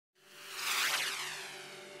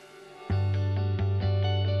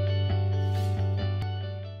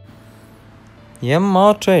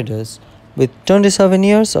M.R. Traders, with 27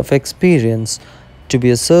 years of experience, to be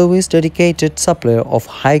a service-dedicated supplier of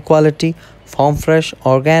high-quality, farm-fresh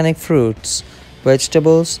organic fruits,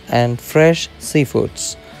 vegetables and fresh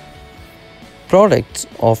seafoods. Products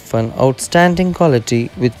of an outstanding quality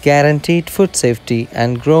with guaranteed food safety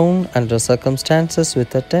and grown under circumstances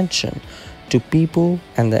with attention to people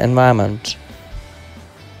and the environment.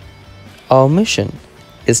 Our mission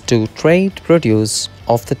is to trade produce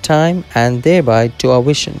of the time and thereby to our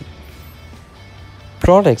vision.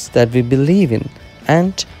 Products that we believe in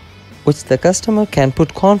and which the customer can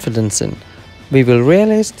put confidence in. We will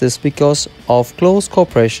realize this because of close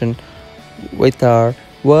cooperation with our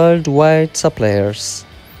worldwide suppliers.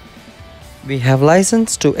 We have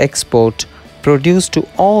license to export produce to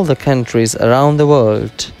all the countries around the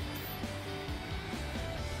world.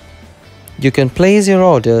 You can place your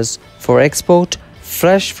orders for export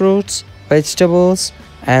fresh fruits, vegetables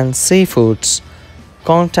and seafoods.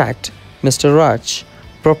 Contact Mr. Raj,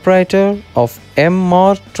 proprietor of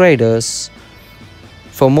M.R. Traders.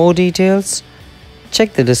 For more details,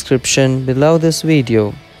 check the description below this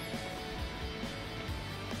video.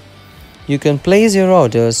 You can place your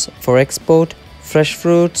orders for export fresh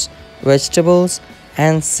fruits, vegetables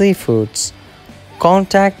and seafoods.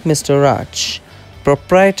 Contact Mr. Raj,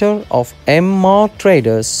 proprietor of M.R.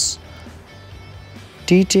 Traders.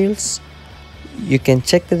 Details you can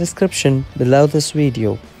check the description below this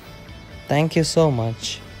video. Thank you so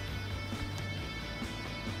much.